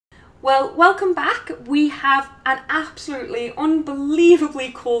Well, welcome back. We have an absolutely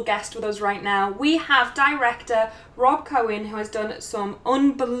unbelievably cool guest with us right now. We have director Rob Cohen, who has done some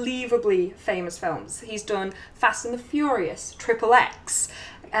unbelievably famous films. He's done Fast and the Furious, Triple X,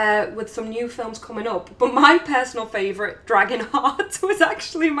 with some new films coming up. But my personal favourite, Dragonheart, was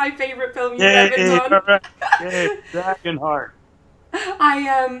actually my favourite film you've ever done. Right. Yeah, Dragonheart.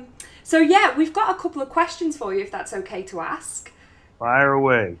 So yeah, we've got a couple of questions for you, if that's okay to ask. Fire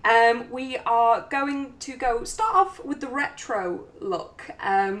away. We are going to start off with the retro look.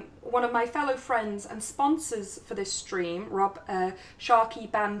 One of my fellow friends and sponsors for this stream, Rob Sharky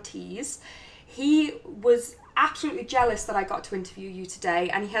Bantees, he was absolutely jealous that I got to interview you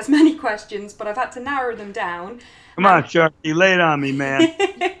today, and he has many questions, but I've had to narrow them down. Come on, Sharky, lay it on me, man.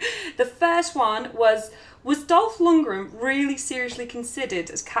 The first one was Dolph Lundgren really seriously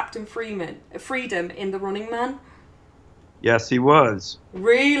considered as Captain Freedom in The Running Man? Yes, he was.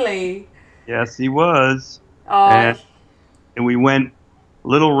 Really? Yes, he was. Oh. And we went a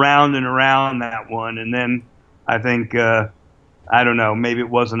little round and around that one, and then I think, I don't know, maybe it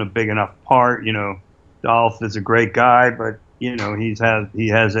wasn't a big enough part. You know, Dolph is a great guy, but, you know, he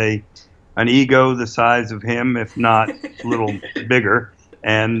has an ego the size of him, if not a little bigger,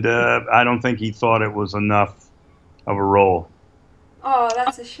 and I don't think he thought it was enough of a role. Oh,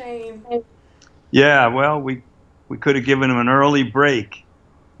 that's a shame. Yeah, well, we could have given him an early break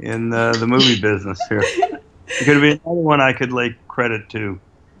in the movie business here. It could have been another one I could lay credit to.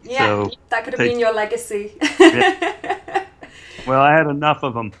 Yeah, so, that could have been your legacy. Yeah. Well, I had enough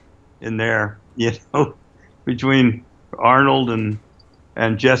of them in there, you know. Between Arnold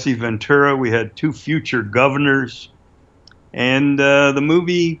and Jesse Ventura, we had two future governors, and the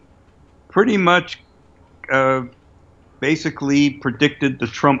movie pretty much basically predicted the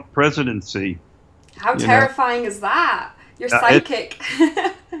Trump presidency. How terrifying is that? You're psychic.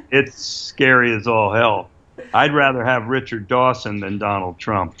 It's scary as all hell. I'd rather have Richard Dawson than Donald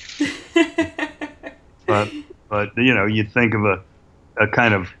Trump. but you know, you think of a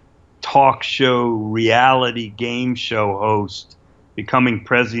kind of talk show, reality game show host becoming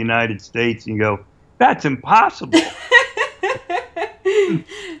president of the United States, and you go, that's impossible. It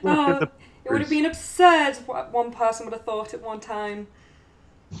would have been absurd what one person would have thought at one time.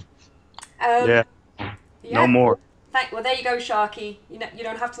 Yeah. No more. Well, there you go, Sharky. You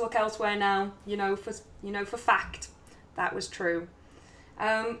don't have to look elsewhere now. For fact, that was true.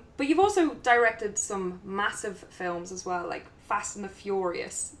 But you've also directed some massive films as well, like Fast and the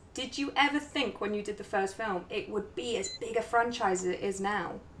Furious. Did you ever think when you did the first film it would be as big a franchise as it is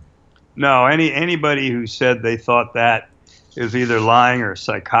now? No. Anybody who said they thought that is either lying or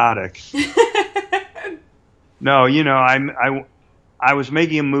psychotic. No, you know, I was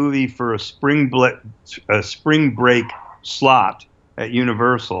making a movie for a spring break slot at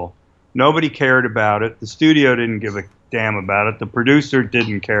Universal. Nobody cared about it. The studio didn't give a damn about it. The producer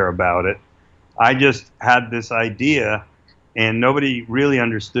didn't care about it. I just had this idea, and nobody really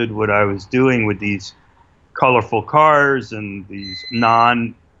understood what I was doing with these colorful cars and these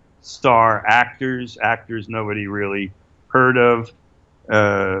non-star actors nobody really heard of.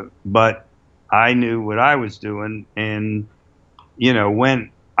 But I knew what I was doing, and you know,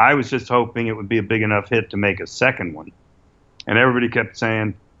 when I was just hoping it would be a big enough hit to make a second one. And everybody kept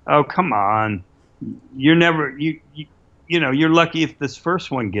saying, oh, come on. You're lucky if this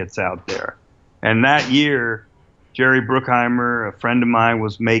first one gets out there. And that year, Jerry Bruckheimer, a friend of mine,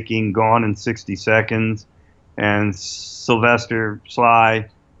 was making Gone in 60 Seconds. And Sylvester Sly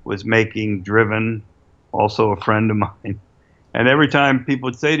was making Driven, also a friend of mine. And every time people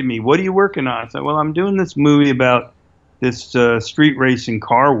would say to me, what are you working on? I said, well, I'm doing this movie about this street racing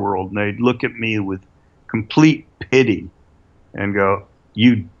car world, and they'd look at me with complete pity and go,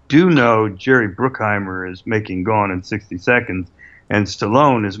 you do know Jerry Bruckheimer is making Gone in 60 Seconds and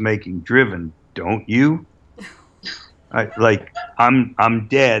Stallone is making Driven, don't you? I'm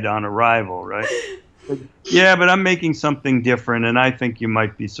dead on arrival, right? But, yeah, but I'm making something different, and I think you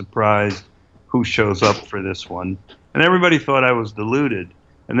might be surprised who shows up for this one. And everybody thought I was deluded.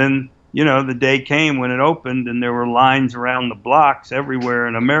 And then, you know, the day came when it opened, and there were lines around the blocks everywhere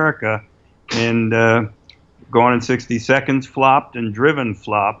in America, and Gone in 60 Seconds flopped and Driven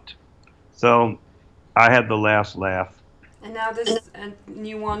flopped. So I had the last laugh. And now there's a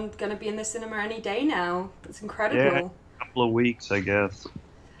new one going to be in the cinema any day now. That's incredible. Yeah, a couple of weeks, I guess.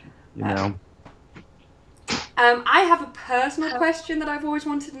 You know. I have a personal question that I've always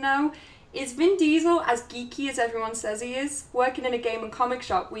wanted to know. Is Vin Diesel as geeky as everyone says he is? Working in a game and comic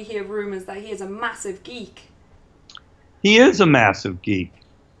shop, we hear rumors that he is a massive geek. He is a massive geek.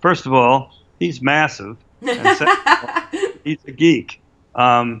 First of all, he's massive. And second of all, he's a geek.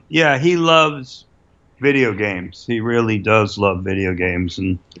 Yeah, he loves video games. He really does love video games,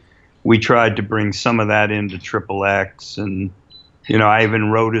 and we tried to bring some of that into Triple X. And I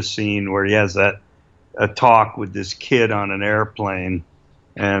even wrote a scene where he has a talk with this kid on an airplane,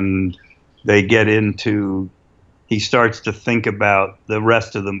 and they get into. He starts to think about the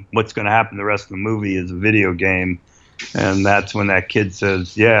rest of what's going to happen. The rest of the movie is a video game, and that's when that kid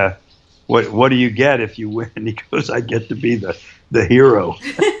says, "Yeah, what do you get if you win?" He goes, "I get to be the hero."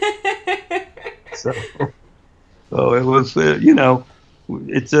 So, so it was, it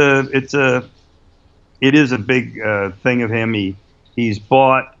is a big thing of him. He's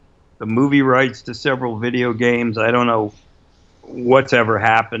bought the movie rights to several video games. I don't know what's ever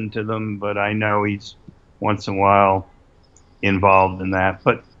happened to them, but I know he's once in a while involved in that.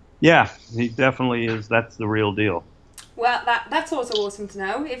 But yeah, he definitely is. That's the real deal. Well, that's also awesome to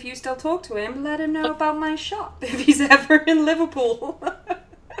know. If you still talk to him, let him know about my shop if he's ever in Liverpool.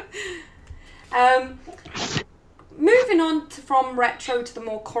 Moving on from retro to the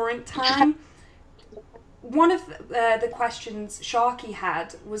more current time, one of the questions Sharky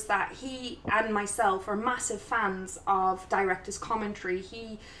had was that he and myself are massive fans of director's commentary.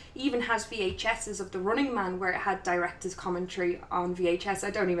 He even has VHSs of The Running Man where it had director's commentary on VHS. I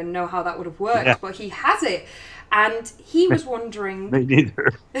don't even know how that would have worked, but he has it. And he was wondering... Me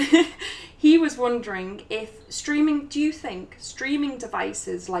neither. He was wondering if do you think streaming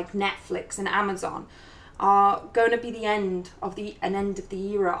devices like Netflix and Amazon are going to be an end of the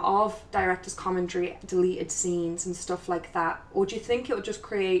era of director's commentary, deleted scenes and stuff like that? Or do you think it'll just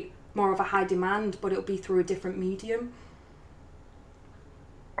create more of a high demand, but it'll be through a different medium?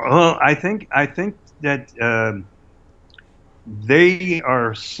 Well, I think that they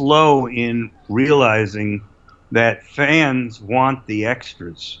are slow in realizing that fans want the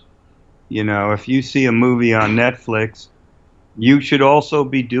extras. If you see a movie on Netflix, you should also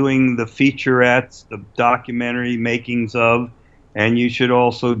be doing the featurettes, the documentary makings of, and you should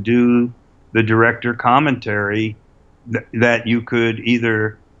also do the director commentary that you could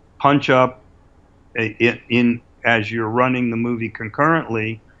either punch up in as you're running the movie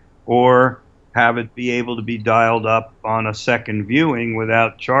concurrently, or have it be able to be dialed up on a second viewing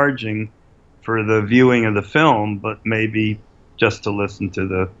without charging for the viewing of the film, but maybe just to listen to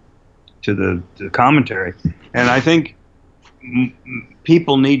the commentary. And I think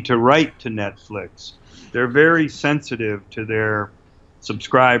people need to write to Netflix. They're very sensitive to their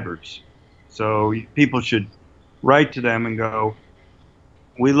subscribers. So people should write to them and go,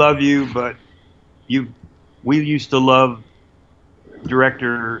 "We love you, but we used to love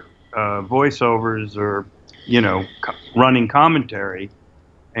director voiceovers or running commentary,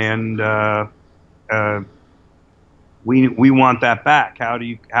 and we want that back.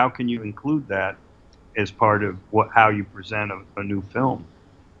 How can you include that as part of how you present a new film?"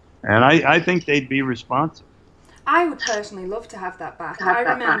 And I think they'd be responsive. I would personally love to have that back. I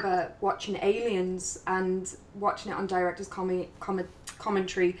remember watching Aliens and watching it on director's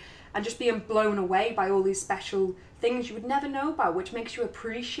commentary and just being blown away by all these special things you would never know about, which makes you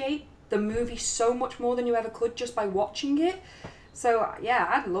appreciate the movie so much more than you ever could just by watching it. So yeah,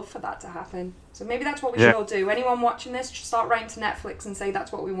 I'd love for that to happen. So maybe that's what we should all do. Anyone watching this, just start writing to Netflix and say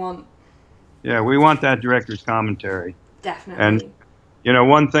that's what we want. Yeah, we want that director's commentary. Definitely. And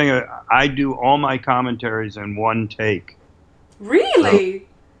one thing, I do all my commentaries in one take. Really?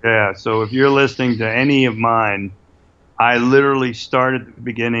 So if you're listening to any of mine, I literally start at the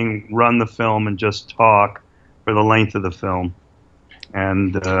beginning, run the film, and just talk for the length of the film.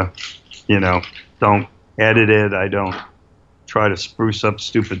 And, don't edit it. I don't try to spruce up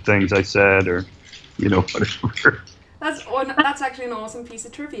stupid things I said or, whatever. That's actually an awesome piece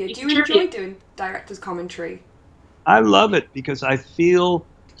of trivia. Do you enjoy doing director's commentary? I love it because I feel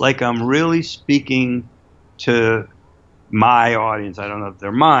like I'm really speaking to my audience. I don't know if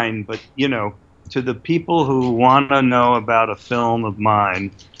they're mine, but, to the people who want to know about a film of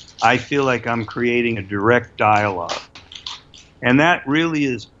mine, I feel like I'm creating a direct dialogue. And that really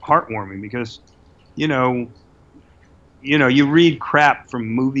is heartwarming because, you read crap from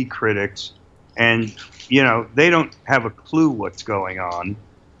movie critics and, they don't have a clue what's going on.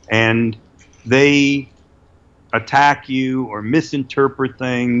 And they attack you or misinterpret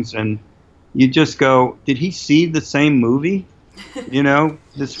things. And you just go, did he see the same movie?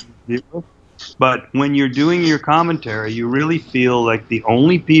 But when you're doing your commentary, you really feel like the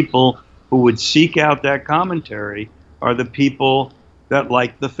only people who would seek out that commentary are the people that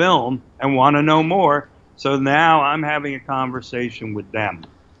like the film and want to know more. So now I'm having a conversation with them.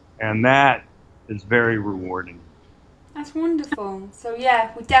 And that is very rewarding. That's wonderful. So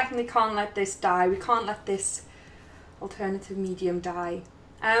yeah, we definitely can't let this die. We can't let this alternative medium die.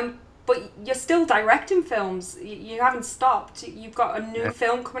 But you're still directing films. You haven't stopped. You've got a new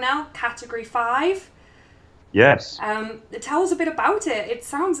film coming out, Category 5. Yes. Tell us a bit about it. It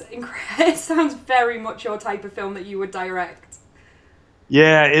sounds it sounds very much your type of film that you would direct.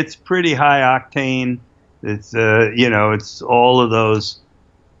 Yeah, it's pretty high octane. It's it's all of those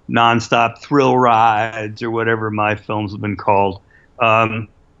nonstop thrill rides or whatever my films have been called. It's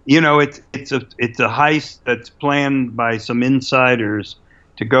a heist that's planned by some insiders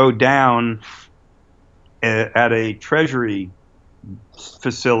to go down at a treasury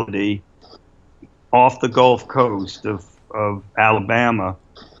facility off the Gulf Coast of Alabama,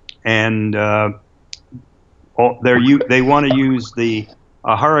 and they want to use a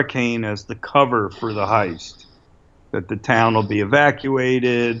hurricane as the cover for the heist. That the town will be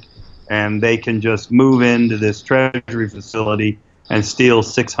evacuated, and they can just move into this treasury facility and steal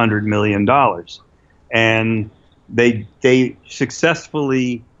 $600 million. And they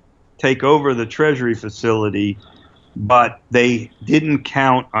successfully take over the treasury facility, but they didn't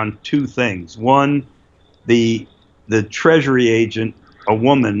count on two things. One, the treasury agent, a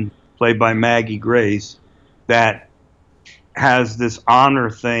woman played by Maggie Grace, that has this honor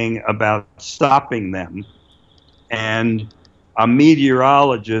thing about stopping them, and a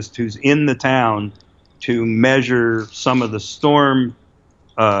meteorologist who's in the town to measure some of the storm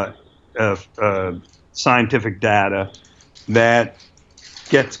scientific data that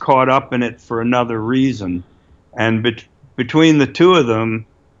gets caught up in it for another reason. And between the two of them,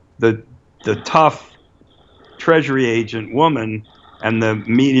 the tough treasury agent woman and the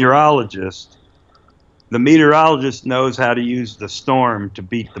meteorologist knows how to use the storm to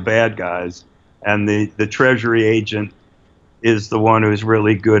beat the bad guys, and the treasury agent is the one who's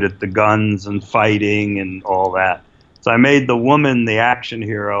really good at the guns and fighting and all that. So I made the woman the action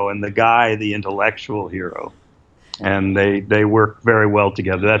hero and the guy the intellectual hero, and they work very well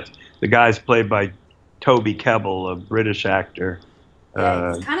together. The guy's played by Toby Kebbell, a British actor.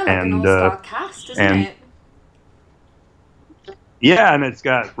 Yeah, it's kind of like an all-star cast, isn't it? Yeah, and it's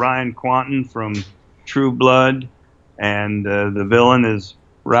got Ryan Quanten from True Blood, and the villain is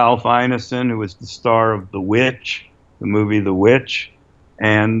Ralph Ineson, who was the star of The Witch, the movie The Witch.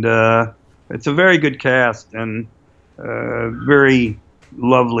 And it's a very good cast and very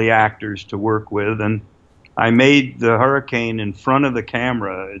lovely actors to work with. And I made the hurricane in front of the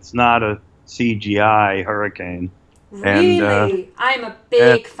camera. It's not a CGI hurricane. Really? And, I'm a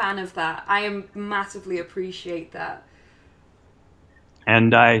big fan of that. I massively appreciate that.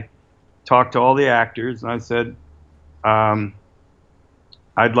 And I talked to all the actors, and I said,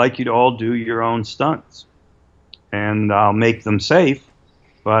 I'd like you to all do your own stunts. And I'll make them safe,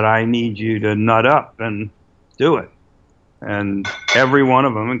 but I need you to nut up and do it. And every one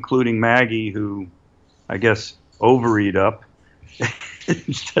of them, including Maggie, who I guess overeat up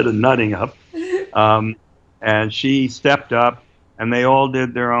instead of nutting up, and she stepped up, and they all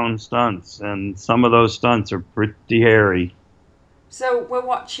did their own stunts. And some of those stunts are pretty hairy. So we're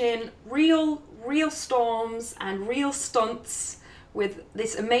watching real storms and real stunts with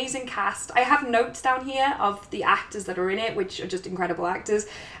this amazing cast. I have notes down here of the actors that are in it, which are just incredible actors.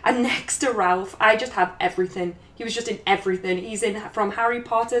 And next to Ralph, I just have everything. He was just in everything. He's in from Harry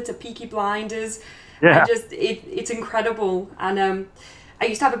Potter to Peaky Blinders. Yeah. It's incredible. And I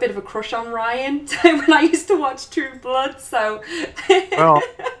used to have a bit of a crush on Ryan when I used to watch True Blood. So well,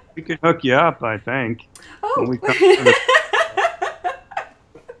 we could hook you up, I think. Oh.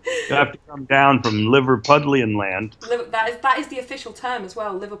 You have to come down from Liverpudlian land. That is the official term as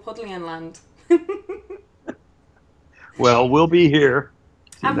well, Liverpudlian land. Well, we'll be here.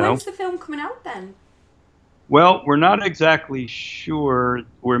 And when's the film coming out then? Well, we're not exactly sure.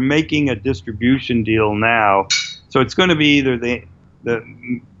 We're making a distribution deal now, so it's going to be either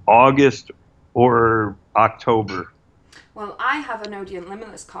the August or October. Well, I have an Odeon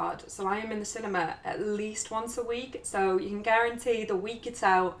Limitless card, so I am in the cinema at least once a week, so you can guarantee the week it's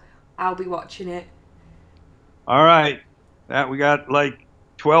out, I'll be watching it. All right. We got like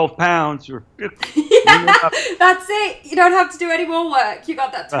 12 pounds. Yeah, that's it. You don't have to do any more work. You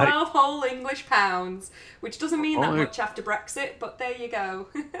got that 12 whole English pounds, which doesn't mean that much after Brexit, but there you go.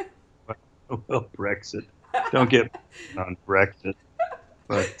 Well, Brexit. Don't get on Brexit.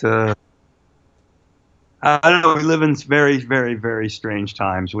 But I don't know. We live in very, very, very strange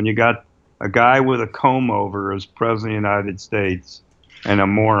times. When you got a guy with a comb over as president of the United States and a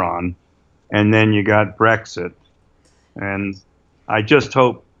moron, and then you got Brexit. And I just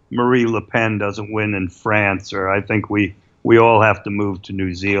hope Marie Le Pen doesn't win in France, or I think we all have to move to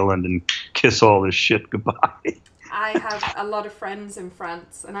New Zealand and kiss all this shit goodbye. I have a lot of friends in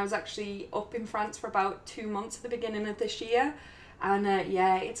France, and I was actually up in France for about 2 months at the beginning of this year, and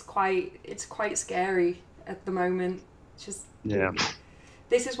yeah, it's quite scary at the moment. It's just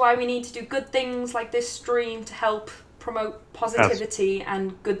this is why we need to do good things like this stream to help promote positivity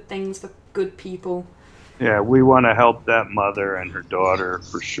and good things for good people. Yeah, we want to help that mother and her daughter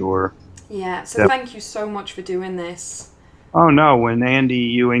for sure. Yeah, so thank you so much for doing this. Oh no, when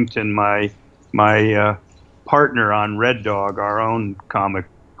Andy Ewington, my partner on Red Dog, our own comic.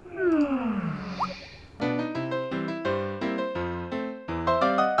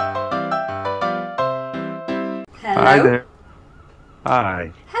 Hello. Hi there.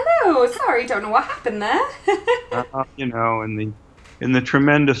 Hi. Hello. Sorry, don't know what happened there. You know, in the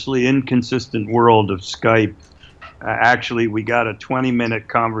tremendously inconsistent world of Skype, actually, we got a 20-minute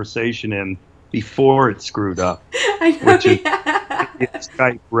conversation in before it screwed up, I know, which is a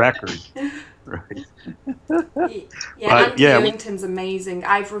Skype record. Right. Andy Ewington's amazing.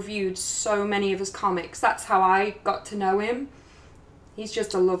 I've reviewed so many of his comics. That's how I got to know him. He's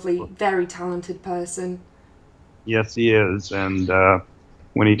just a lovely, very talented person. Yes, he is. And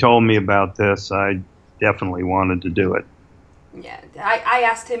when he told me about this, I definitely wanted to do it. Yeah, I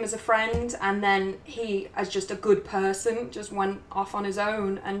asked him as a friend, and then he, as just a good person, just went off on his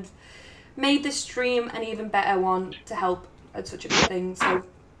own and made this stream an even better one to help at such a good thing. So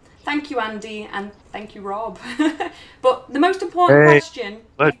thank you, Andy, and thank you, Rob. But the most important question...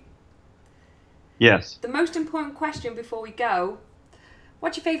 Yes. The most important question before we go,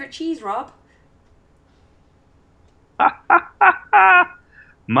 what's your favourite cheese, Rob?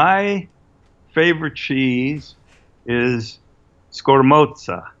 My favorite cheese is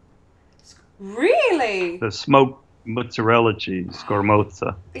scormozza. Really? The smoked mozzarella cheese,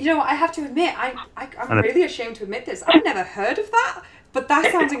 scormozza. You know, I have to admit, I'm really ashamed to admit this. I've never heard of that, but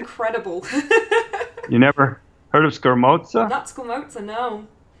that sounds incredible. You never heard of scormozza? Not scormozza, no.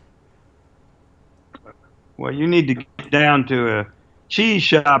 Well, you need to get down to a cheese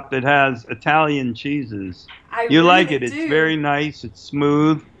shop that has Italian cheeses. You really like it. do. It's very nice. It's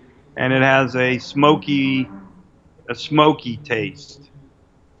smooth, and it has a smoky taste.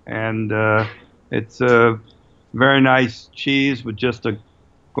 And it's a very nice cheese with just a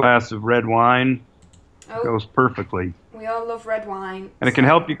glass of red wine. Oh, Goes perfectly. we all love red wine. And it can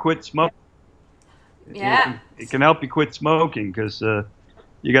help you quit smoking. Yeah. It can help you quit smoking because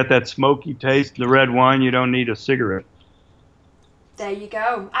you got that smoky taste in the red wine. You don't need a cigarette. There you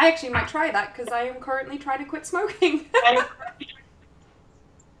go. I actually might try that because I am currently trying to quit smoking.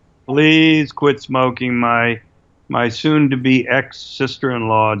 Please quit smoking. My soon-to-be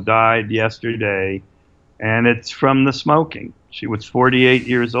ex-sister-in-law died yesterday, and it's from the smoking. She was 48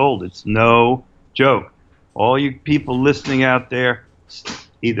 years old. It's no joke. All you people listening out there,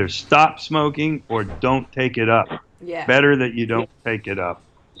 either stop smoking or don't take it up. Yeah. Better that you don't take it up.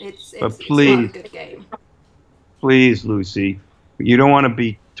 But please, it's not a good game. Please, Lucy, you don't want to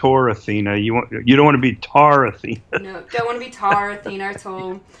be TorAthena. You don't want to be TorAthena. No, don't want to be TorAthena at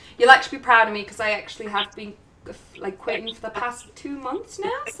all. You'll actually be proud of me because I actually have been like quitting for the past 2 months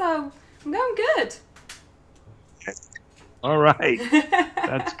now, so I'm going good. All right,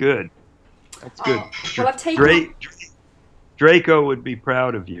 that's good. That's good. Well, I've taken Draco would be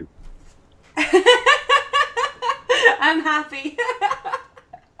proud of you. I'm happy.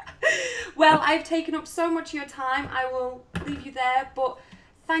 Well, I've taken up so much of your time. I will leave you there, but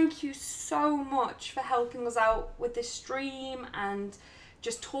thank you so much for helping us out with this stream and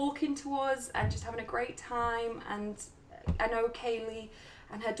just talking to us and just having a great time. And I know Kaylee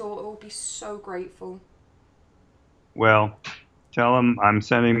and her daughter will be so grateful. Well, tell them I'm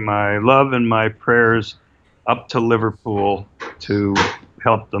sending my love and my prayers up to Liverpool to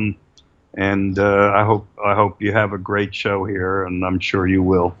help them. And I hope you have a great show here, and I'm sure you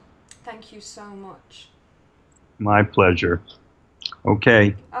will. Thank you so much. My pleasure.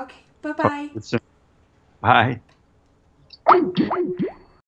 Okay. Okay. Bye-bye. Bye.